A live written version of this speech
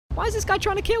Why is this guy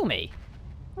trying to kill me?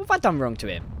 What have I done wrong to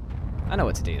him? I know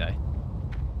what to do, though.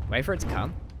 Wait for it to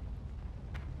come.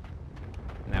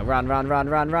 Now run, run, run,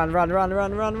 run, run, run, run,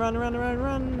 run, run, run, run, run,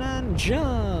 run, and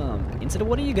jump. Into the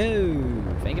water you go.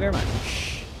 Thank you very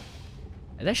much.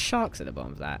 Are there sharks at the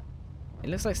bottom of that?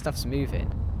 It looks like stuff's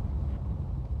moving.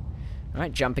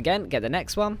 Alright, jump again. Get the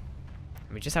next one.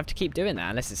 We just have to keep doing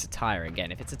that, unless it's a tire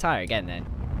again. If it's a tire again, then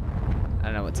I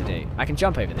don't know what to do. I can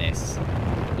jump over this.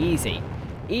 Easy.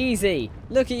 Easy.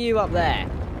 Look at you up there.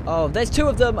 Oh, there's 2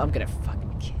 of them. I'm going to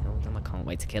fucking kill them. I can't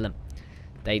wait to kill them.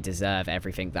 They deserve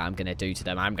everything that I'm going to do to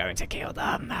them. I'm going to kill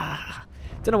them.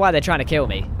 Don't know why they're trying to kill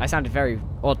me. I sounded very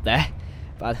odd there.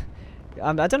 But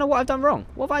I don't know what I've done wrong.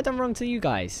 What have I done wrong to you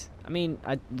guys? I mean,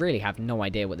 I really have no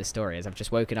idea what this story is. I've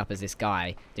just woken up as this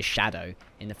guy, this shadow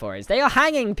in the forest. They are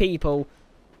hanging people.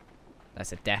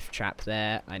 That's a death trap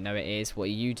there. I know it is. What are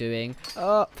you doing?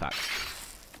 Oh, fuck.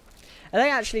 Are they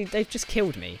actually... They've just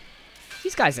killed me.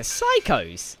 These guys are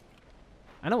psychos.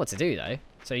 I know what to do, though.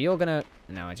 So you're gonna...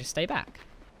 No, I just stay back.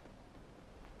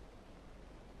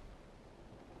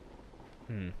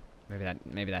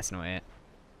 Maybe that's not it.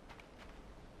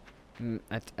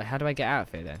 How do I get out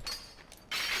of here, then?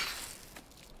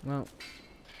 Well,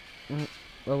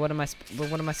 what am I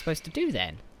supposed to do,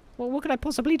 then? Well, what could I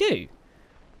possibly do?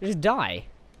 Just die?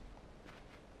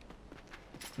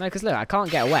 No, because look, I can't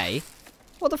get away.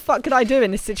 What the fuck could I do in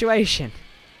this situation?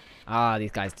 Ah, these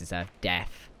guys deserve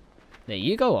death. There,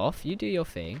 you go off. You do your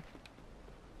thing.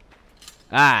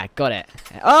 Ah, got it.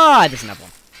 Ah, there's another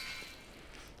one.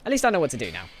 At least I know what to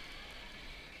do now.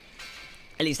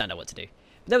 At least I know what to do.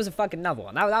 But there was a fucking another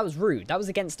one. That was rude. That was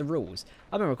against the rules.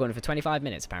 I've been recording for 25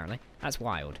 minutes, apparently. That's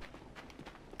wild.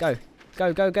 Go.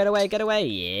 Go, go, get away, get away.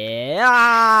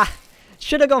 Yeah!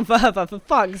 Should have gone further, for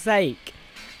fuck's sake.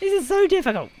 This is so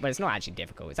difficult. But it's not actually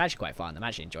difficult. It's actually quite fun. I'm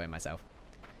actually enjoying myself.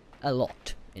 A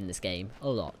lot in this game. A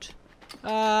lot.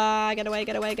 Get away,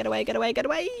 get away, get away, get away, get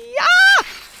away. Ah!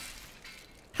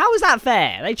 How is that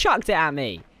fair? They chucked it at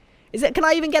me. Can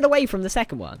I even get away from the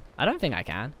second one? I don't think I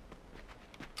can.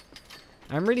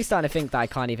 I'm really starting to think that I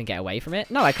can't even get away from it.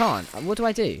 No, I can't. What do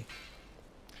I do?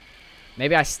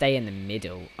 Maybe I stay in the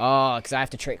middle. Oh, because I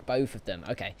have to trick both of them.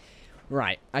 Okay.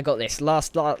 Right, I got this.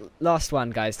 Last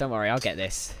one, guys. Don't worry, I'll get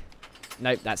this.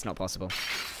 Nope, that's not possible.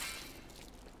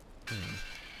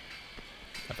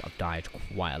 I've died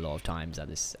quite a lot of times at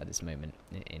this moment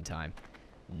in time.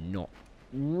 Not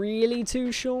really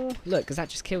too sure. Look, because that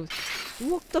just kills...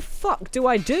 What the fuck do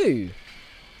I do?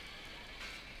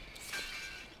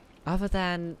 Other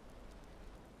than...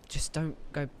 Just don't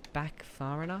go back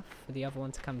far enough for the other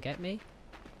one to come get me.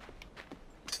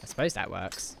 I suppose that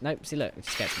works. Nope, see look, it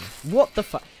just gets me. What the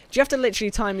fuck? Do you have to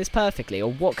literally time this perfectly,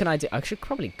 or what can I do? I should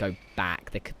probably go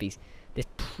back. There's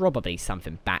probably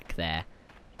something back there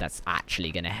that's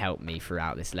actually going to help me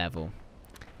throughout this level.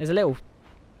 There's a little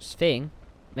thing.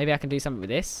 Maybe I can do something with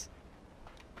this.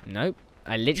 Nope.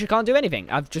 I literally can't do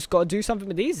anything. I've just got to do something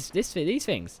with these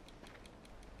things.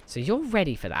 So you're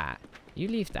ready for that. You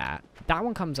leave that. That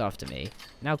one comes after me.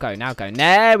 Now go, now go.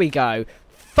 There we go.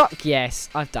 Fuck yes,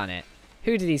 I've done it.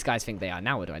 Who do these guys think they are?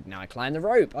 Now what do I do? Now I climb the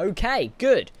rope. Okay,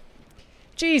 good.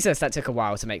 Jesus, that took a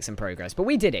while to make some progress. But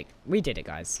we did it. We did it,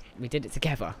 guys. We did it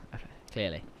together.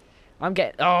 Clearly.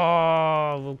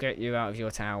 Oh, we'll get you out of your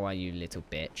tower, you little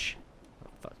bitch.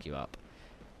 I'll fuck you up.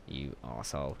 You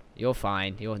arsehole. You're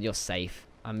fine. You're safe.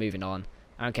 I'm moving on.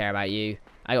 I don't care about you.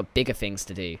 I got bigger things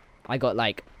to do. I got,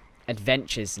 like,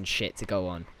 adventures and shit to go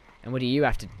on. And what do you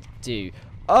have to do?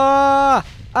 Go!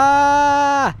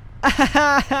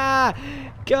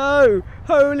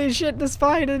 Holy shit, the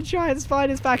spider, the giant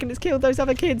spider's back and it's killed those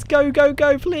other kids. Go, go,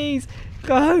 go, please.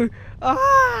 Go!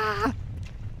 Ah!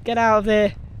 Get out of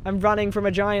there. I'm running from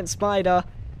a giant spider.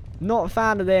 Not a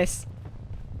fan of this.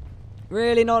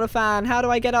 Really not a fan. How do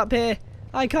I get up here?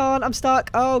 I can't. I'm stuck.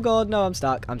 Oh, God. No, I'm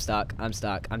stuck. I'm stuck. I'm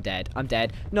stuck. I'm dead. I'm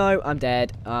dead. No, I'm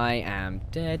dead. I am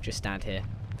dead. Just stand here.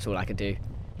 That's all I can do.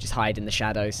 Just hide in the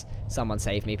shadows. Someone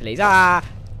save me, please. Ah!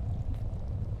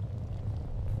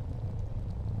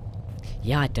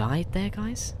 Yeah, I died there,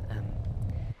 guys.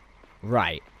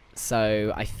 Right.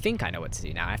 So, I think I know what to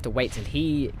do now. I have to wait till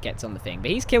he gets on the thing.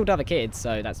 But he's killed other kids,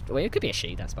 so that's... Well, it could be a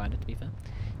she, that spider, to be fair.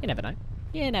 You never know.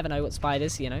 You never know what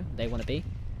spiders, you know, they want to be.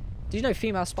 Did you know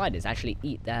female spiders actually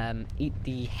eat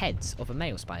the heads of a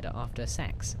male spider after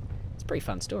sex? It's a pretty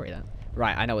fun story, that.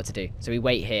 Right, I know what to do. So we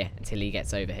wait here until he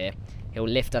gets over here. He'll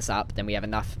lift us up, then we have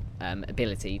enough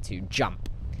ability to jump.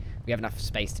 We have enough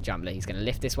space to jump. He's going to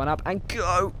lift this one up and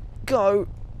go! Go!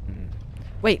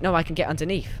 Wait, no, I can get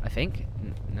underneath, I think.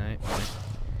 No,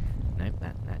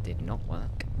 that did not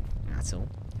work at all.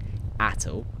 at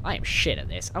all. I am shit at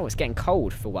this. Oh, it's getting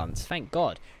cold for once. Thank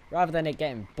God. Rather than it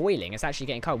getting boiling, it's actually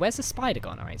getting cold. Where's the spider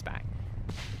gone? Oh, he's back.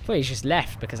 I thought he's just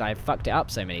left because I fucked it up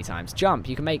so many times. Jump,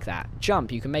 you can make that.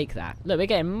 Jump, you can make that. Look, we're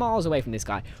getting miles away from this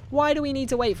guy. Why do we need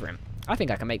to wait for him? I think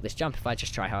I can make this jump if I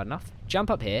just try hard enough. Jump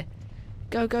up here.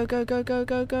 Go, go, go, go, go,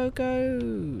 go, go,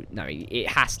 go. No, it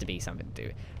has to be something to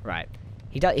do. Right.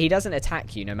 He doesn't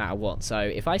attack you no matter what. So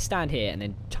if I stand here and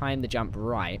then time the jump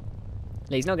right.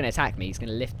 He's not going to attack me. He's going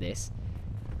to lift this.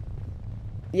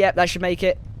 Yep, that should make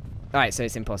it. Alright, so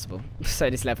it's impossible. So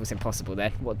this level's impossible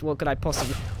then. What could I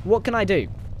possibly... What can I do?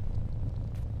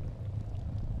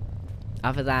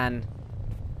 Other than...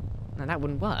 No, that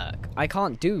wouldn't work. I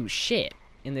can't do shit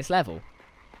in this level.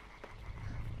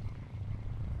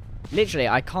 Literally,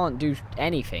 I can't do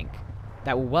anything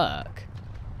that will work.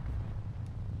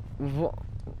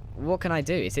 What can I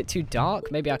do? Is it too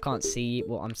dark? Maybe I can't see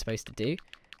what I'm supposed to do.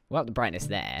 We'll up the brightness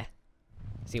there.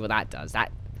 See what that does.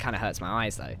 That kind of hurts my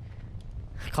eyes, though.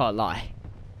 I can't lie.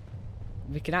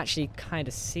 We can actually kind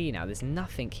of see now. There's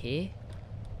nothing here.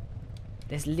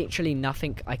 There's literally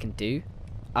nothing I can do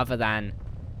other than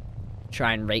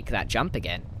try and rake that jump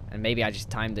again. And maybe I just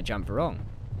timed the jump wrong.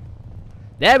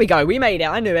 There we go. We made it.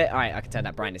 I knew it. Alright, I can turn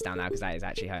that brightness down now because that is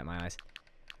actually hurting my eyes.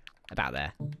 About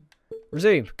there.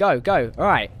 Resume. Go, go.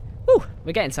 Alright. Woo,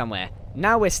 we're getting somewhere.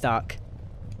 Now we're stuck.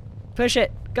 Push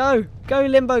it. Go. Go,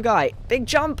 Limbo guy. Big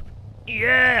jump.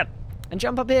 Yeah. And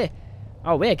jump up here.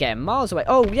 Oh, we're getting miles away.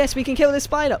 Oh, yes, we can kill this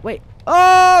spider. Wait.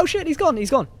 Oh, shit. He's gone. He's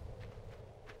gone.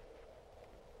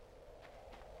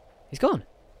 He's gone.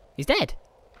 He's dead.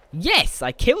 Yes,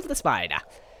 I killed the spider.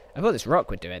 I thought this rock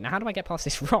would do it. Now, how do I get past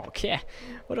this rock? Yeah.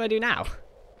 What do I do now?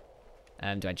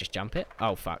 Do I just jump it?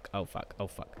 Oh, fuck. Oh, fuck. Oh,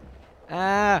 fuck.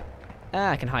 I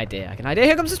can hide here. I can hide here.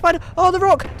 Here comes the spider. Oh, the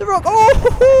rock. The rock.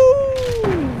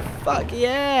 Oh, fuck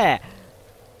yeah.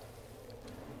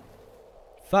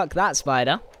 Fuck that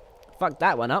spider. Fuck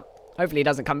that one up. Hopefully he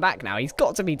doesn't come back now. He's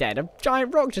got to be dead. A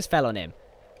giant rock just fell on him.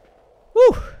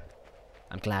 Woo.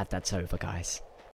 I'm glad that's over, guys.